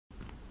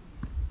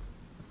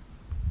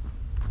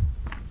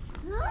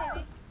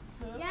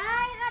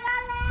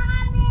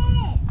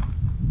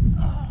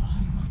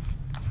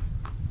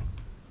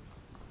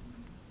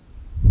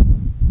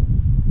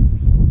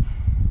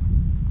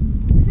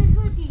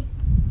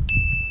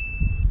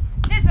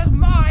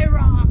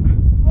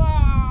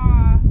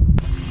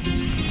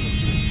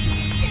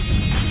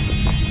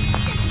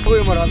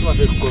Magma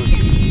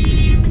después.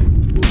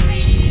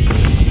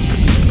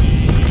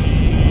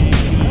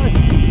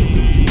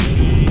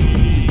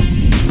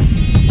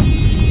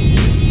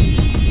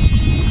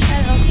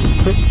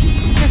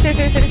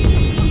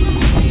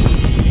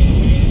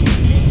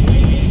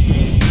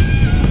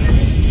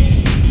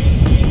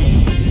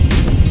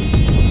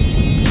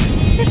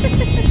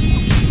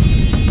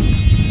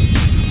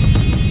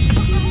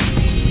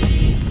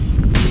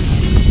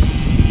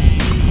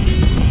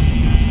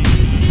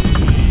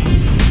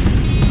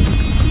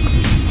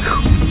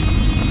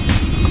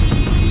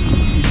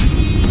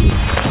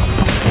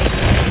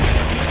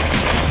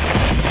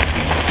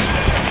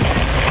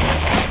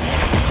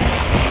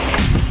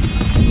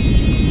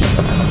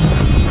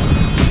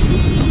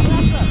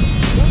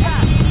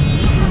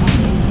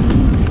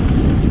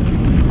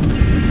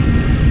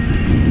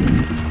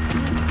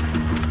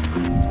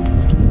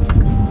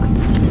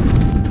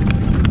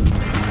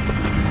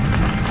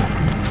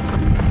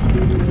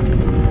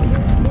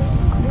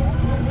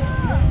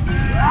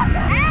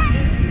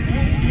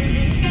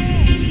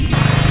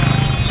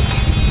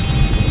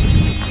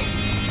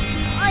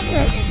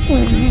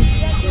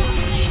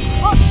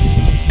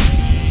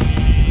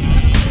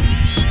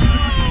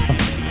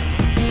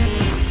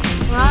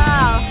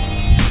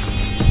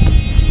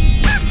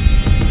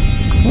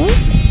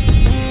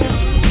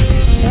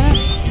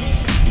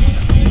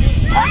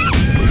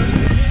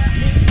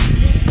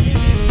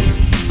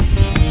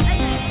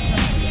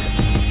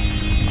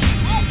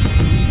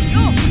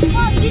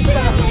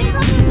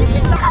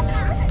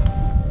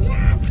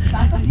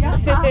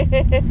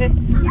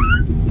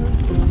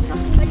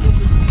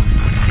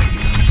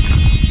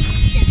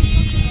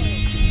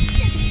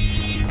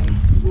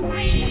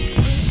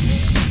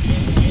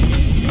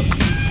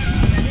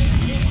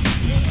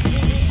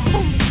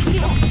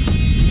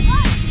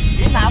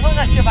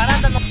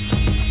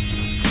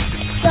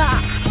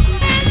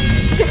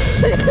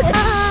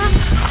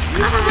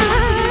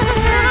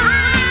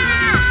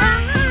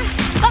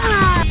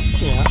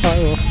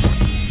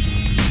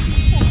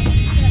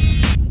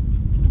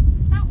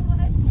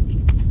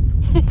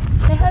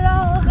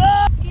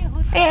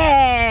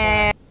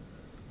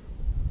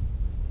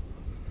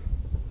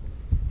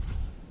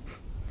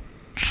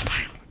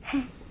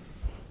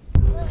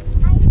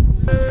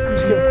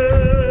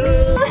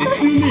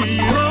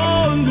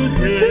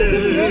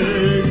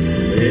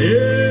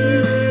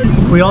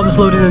 We all just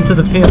loaded into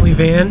the family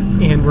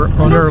van and we're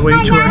on our way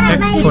to our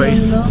next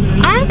place.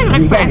 I don't think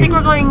next place. I think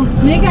we're going to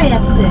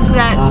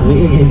that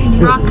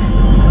rock.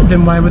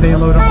 Then why would they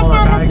load up all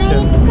our bags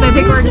in? Because I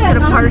think we're just going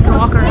to park and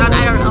walk around.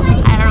 I don't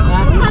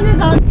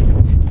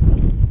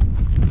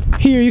know.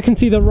 Here you can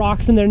see the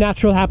rocks in their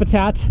natural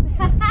habitat.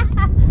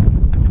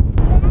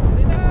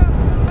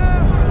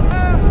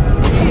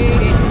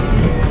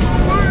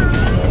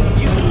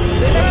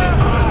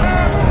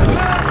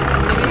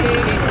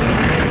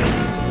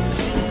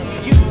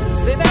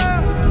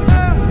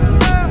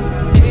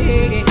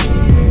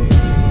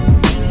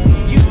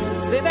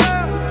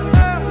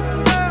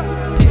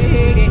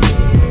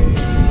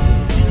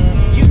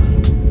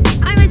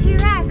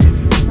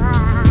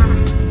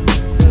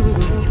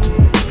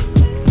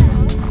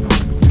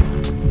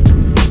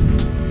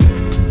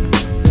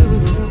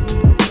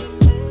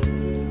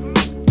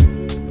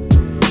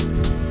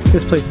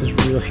 This place is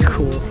really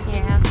cool.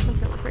 Yeah,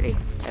 it's really pretty.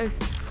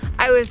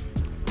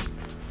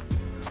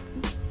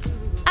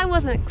 I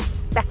wasn't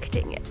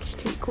expecting it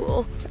to be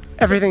cool.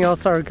 Everything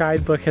else our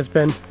guidebook has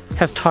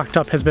talked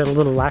up has been a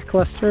little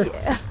lackluster.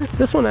 Yeah.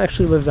 This one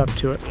actually lives up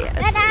to it.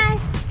 Yeah,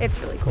 it's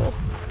really cool.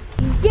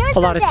 A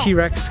lot of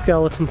T-Rex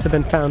skeletons have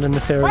been found in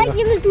this area. What are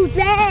you going to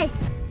say?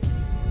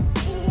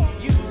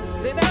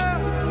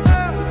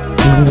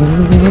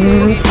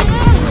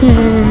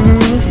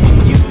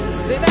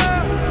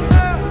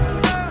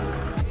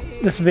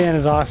 This van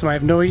is awesome. I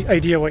have no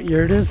idea what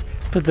year it is,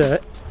 but the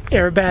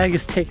airbag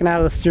is taken out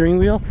of the steering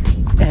wheel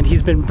and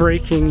he's been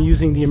braking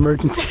using the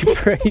emergency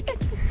brake,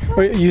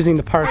 or using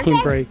the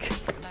parking brake.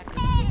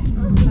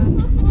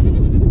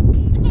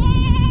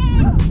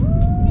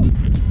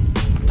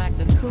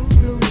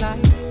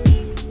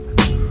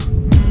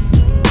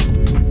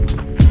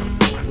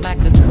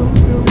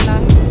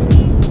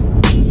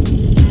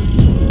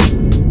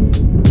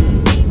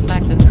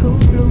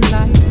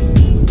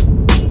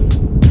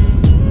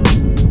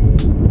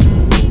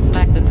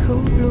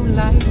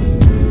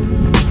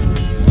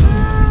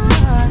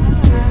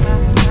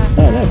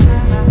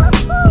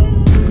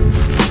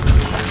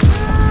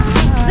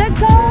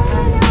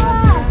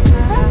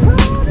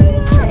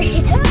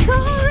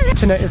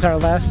 Tonight is our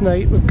last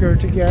night with Gare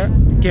together.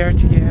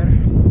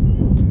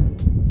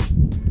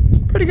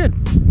 Pretty good.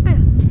 Yeah.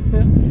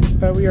 Yeah.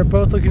 But we are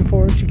both looking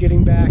forward to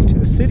getting back to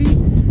the city,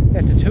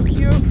 then to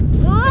Tokyo,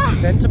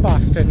 then to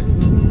Boston.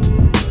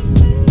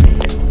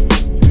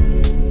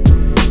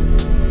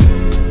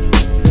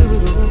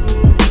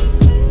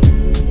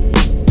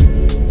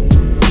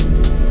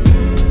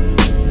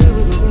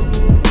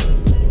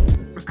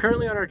 We're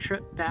currently on our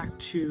trip back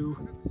to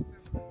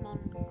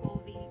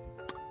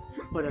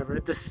whatever,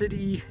 the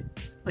city,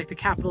 like the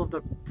capital of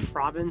the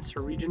province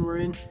or region we're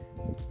in,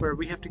 where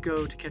we have to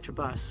go to catch a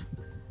bus.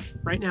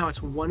 Right now it's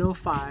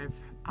 1:05.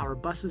 Our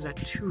bus is at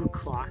 2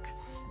 o'clock.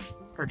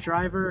 Our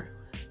driver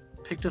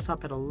picked us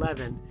up at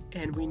 11,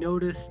 and we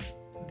noticed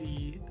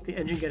the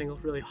engine getting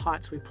really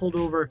hot, so we pulled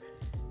over.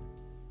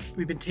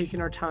 We've been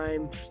taking our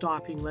time,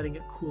 stopping, letting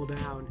it cool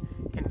down,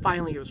 and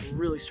finally it was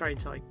really starting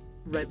to like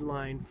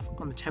redline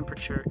on the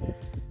temperature.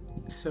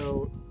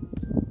 So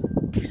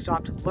we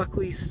stopped.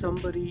 Luckily,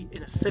 somebody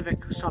in a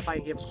Civic stopped by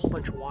and gave us a whole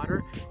bunch of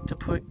water to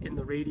put in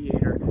the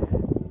radiator,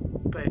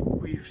 but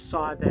we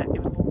saw that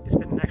it's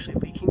been actually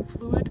leaking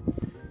fluid.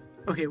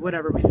 Okay,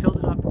 whatever, we filled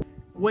it up,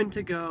 went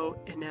to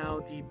go, and now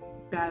the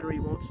battery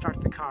won't start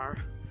the car.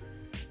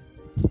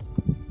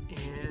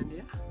 And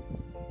yeah,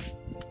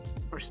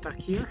 we're stuck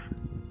here.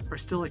 We're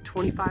still like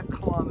 25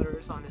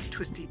 kilometers on this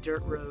twisty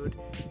dirt road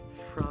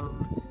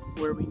from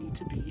where we need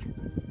to be.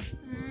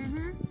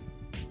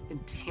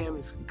 And Tam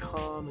is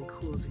calm and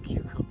cool as a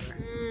cucumber.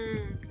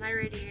 My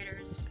radiator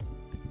is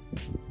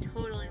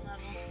totally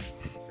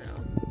level,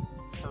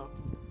 so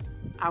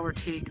our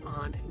take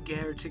on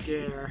Gare to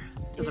Gare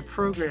as a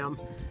program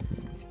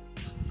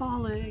is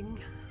falling.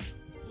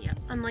 Yeah,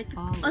 unlike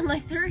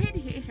the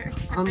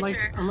radiator's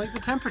temperature. Unlike the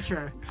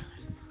temperature.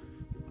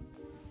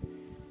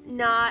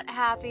 Not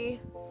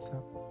happy.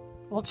 So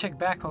we'll check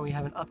back when we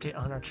have an update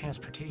on our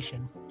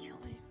transportation. Kill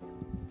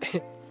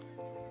me.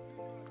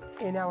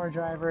 And our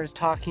driver is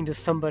talking to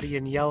somebody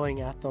and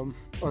yelling at them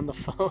on the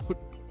phone.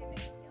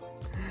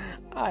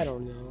 I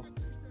don't know.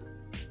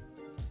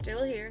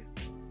 Still here.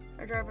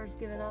 Our driver's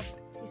given up.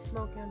 He's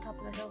smoking on top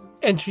of the hill.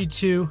 Entry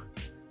 2,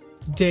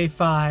 day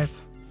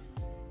 5.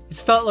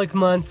 It's felt like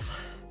months.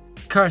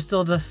 Car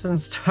still doesn't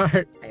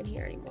start. I'm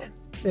here anymore.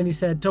 And he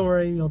said, "Don't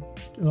worry,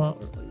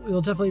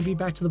 we'll definitely be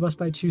back to the bus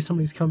by 2.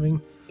 Somebody's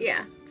coming."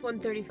 Yeah, it's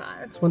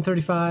 1:35. It's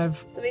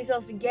 1:35. Somebody's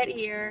supposed to get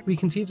here. We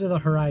can see to the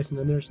horizon,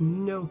 and there's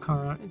no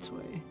car on its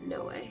way.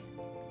 No way.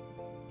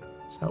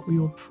 So we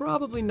will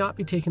probably not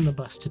be taking the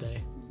bus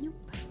today. Nope.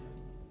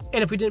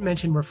 And if we didn't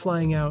mention, we're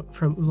flying out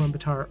from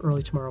Ulaanbaatar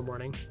early tomorrow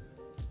morning.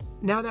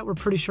 Now that we're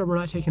pretty sure we're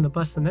not taking the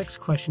bus, the next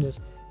question is,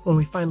 when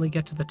we finally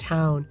get to the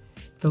town,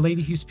 the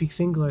lady who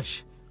speaks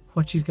English,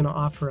 what she's going to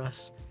offer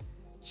us.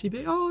 She'd be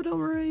like, "Oh, don't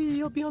worry,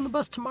 you'll be on the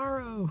bus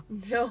tomorrow."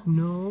 No.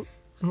 No.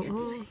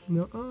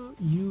 No.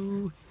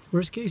 You,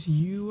 worst case,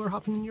 you are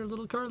hopping in your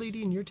little car,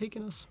 lady, and you're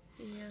taking us.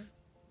 Yeah.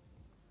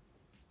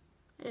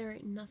 There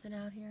ain't nothing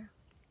out here.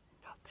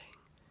 Nothing.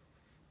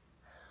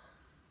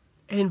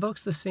 It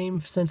invokes the same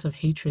sense of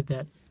hatred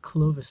that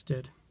Clovis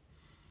did.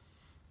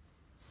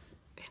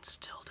 It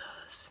still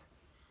does.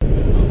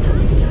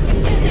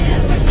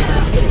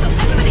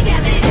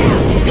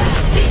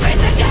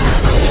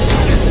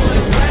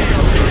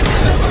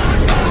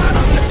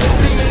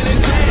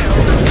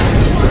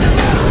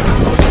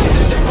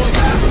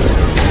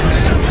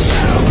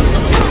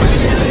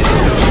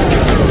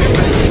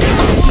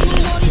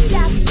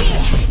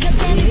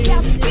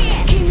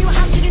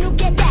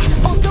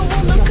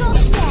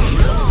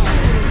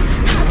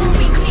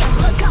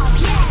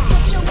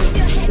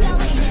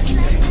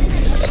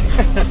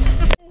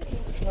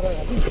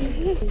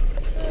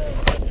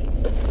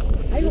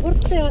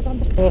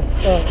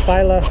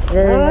 Bye, love.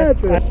 Very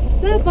much.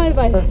 Bye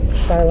bye.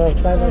 Bye,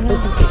 love. Bye, love.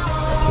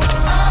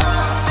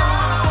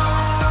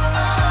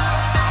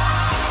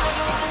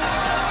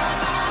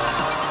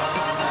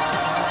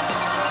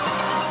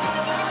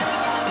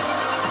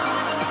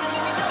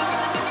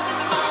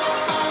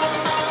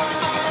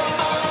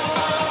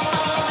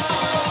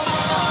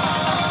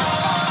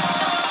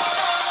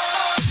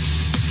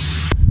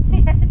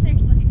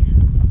 Seriously.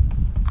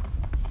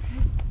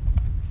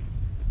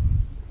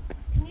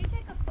 Can you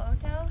take a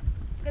photo?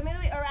 Okay,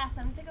 maybe, or ask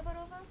them to take a photo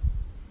of us?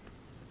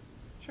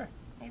 Sure.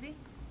 Maybe?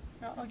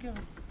 No, I'll give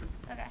it.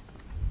 Okay.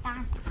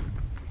 Huh?